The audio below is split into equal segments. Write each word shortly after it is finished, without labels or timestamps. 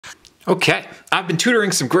Okay, I've been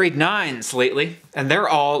tutoring some grade 9s lately, and they're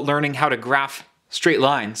all learning how to graph straight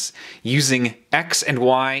lines using x and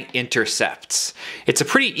y intercepts. It's a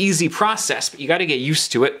pretty easy process, but you got to get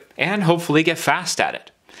used to it and hopefully get fast at it.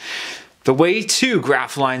 The way to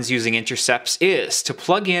graph lines using intercepts is to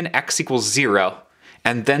plug in x equals 0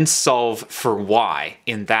 and then solve for y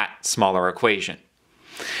in that smaller equation.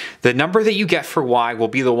 The number that you get for y will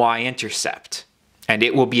be the y-intercept, and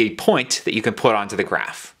it will be a point that you can put onto the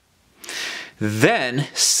graph. Then,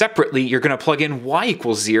 separately, you're going to plug in y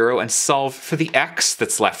equals 0 and solve for the x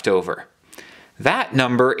that's left over. That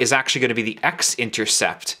number is actually going to be the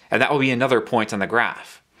x-intercept, and that will be another point on the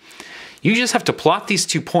graph. You just have to plot these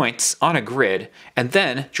 2 points on a grid and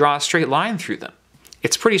then draw a straight line through them.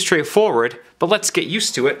 It's pretty straightforward, but let's get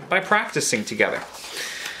used to it by practicing together.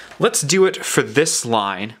 Let's do it for this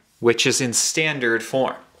line, which is in standard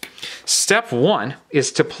form. Step 1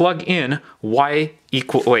 is to plug in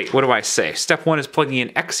Step 1 is plugging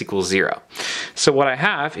in x equals 0. So what I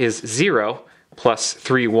have is 0 plus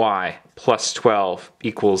 3y plus 12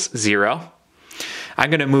 equals 0.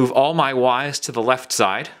 I'm going to move all my y's to the left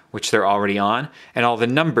side, which they're already on, and all the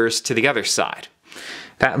numbers to the other side.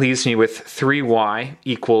 That leaves me with 3y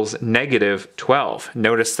equals negative 12.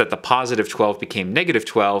 Notice that the positive 12 became negative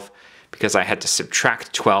 12 because I had to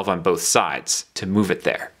subtract 12 on both sides to move it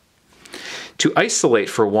there. To isolate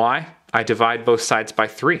for y, I divide both sides by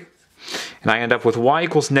 3, and I end up with y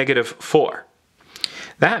equals negative 4.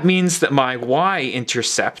 That means that my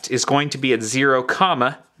y-intercept is going to be at 0,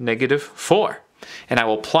 negative 4, and I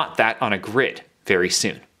will plot that on a grid very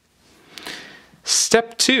soon.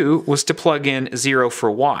 Step 2 was to plug in 0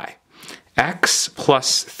 for y. X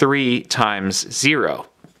plus 3 times 0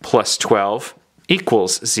 plus 12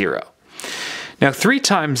 equals 0. Now 3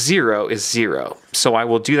 times 0 is 0, so I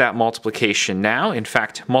will do that multiplication now. In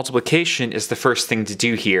fact, multiplication is the first thing to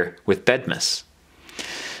do here with Bedmas.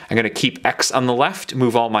 I'm going to keep x on the left,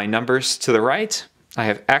 move all my numbers to the right. I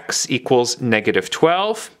have x equals negative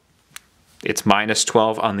 12. It's minus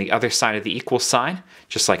 12 on the other side of the equal sign,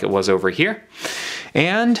 just like it was over here.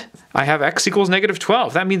 And I have x equals negative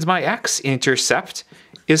 12. That means my x-intercept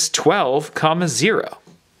is 12, 0.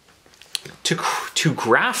 To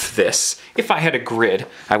graph this, if I had a grid,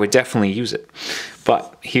 I would definitely use it.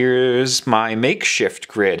 But here's my makeshift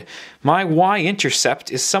grid. My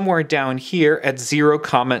y-intercept is somewhere down here at 0,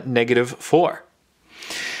 negative 4.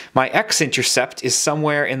 My x-intercept is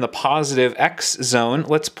somewhere in the positive x zone.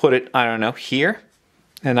 Let's put it, I don't know, here.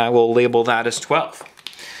 And I will label that as 12.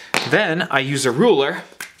 Then I use a ruler,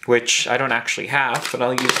 which I don't actually have, but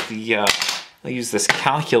I'll use this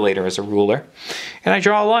calculator as a ruler, and I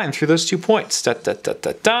draw a line through those 2 points.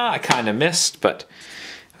 I kind of missed, but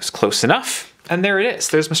it was close enough. And there it is.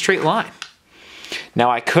 There's my straight line.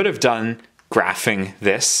 Now I could have done graphing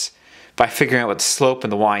this by figuring out what the slope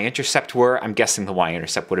and the y-intercept were. I'm guessing the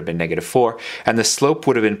y-intercept would have been negative 4, and the slope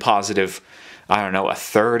would have been positive, I don't know, a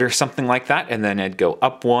third or something like that, and then it'd go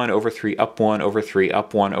up 1 over 3, up 1 over 3,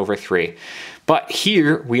 up 1 over 3. But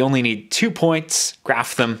here, we only need 2 points,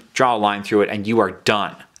 graph them, draw a line through it, and you are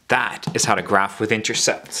done. That is how to graph with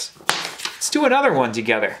intercepts. Let's do another one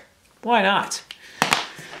together. Why not?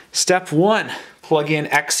 Step 1, plug in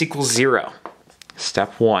x equals 0.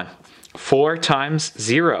 Step 1, 4 times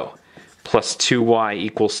 0 plus 2y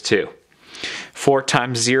equals 2. 4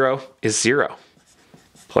 times 0 is 0.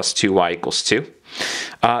 Plus 2y equals 2.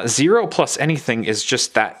 0 plus anything is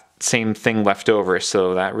just that same thing left over,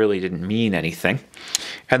 so that really didn't mean anything.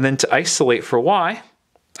 And then to isolate for y,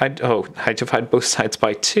 I divide both sides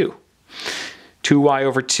by 2. 2y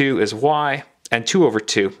over 2 is y, and 2 over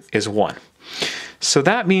 2 is 1. So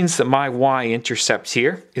that means that my y-intercept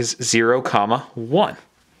here is 0, 1.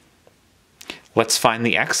 Let's find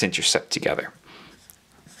the x-intercept together.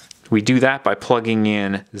 We do that by plugging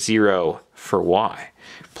in 0 for y.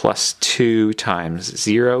 Plus 2 times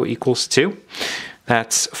 0 equals 2.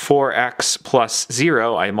 That's 4x plus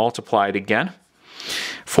 0. I multiplied again.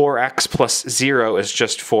 4x plus 0 is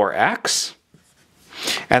just 4x.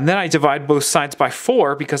 And then I divide both sides by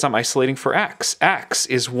 4 because I'm isolating for x. X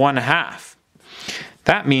is 1/2.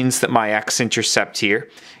 That means that my x-intercept here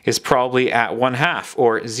is probably at 1/2,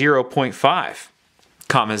 or 0.5,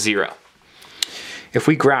 0. If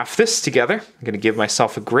we graph this together, I'm going to give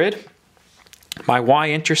myself a grid. My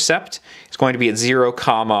y-intercept is going to be at 0,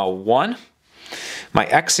 1. My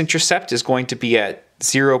x-intercept is going to be at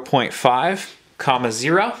 0.5,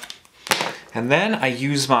 0. And then I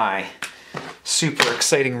use my super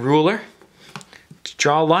exciting ruler to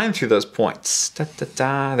draw a line through those points.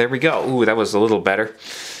 There we go. Ooh, that was a little better.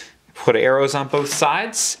 Put arrows on both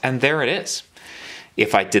sides, and there it is.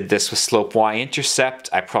 If I did this with slope y-intercept,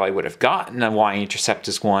 I probably would have gotten a y-intercept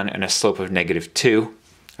as 1 and a slope of -2.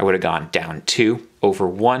 I would have gone down 2 over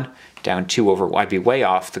 1, down 2 over 1. I'd be way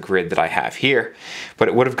off the grid that I have here, but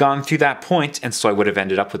it would have gone through that point, and so I would have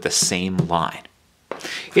ended up with the same line.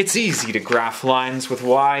 It's easy to graph lines with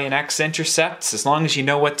y and x-intercepts as long as you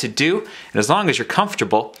know what to do and as long as you're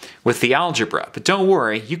comfortable with the algebra. But don't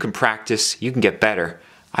worry, you can practice, you can get better.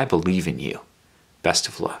 I believe in you. Best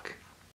of luck.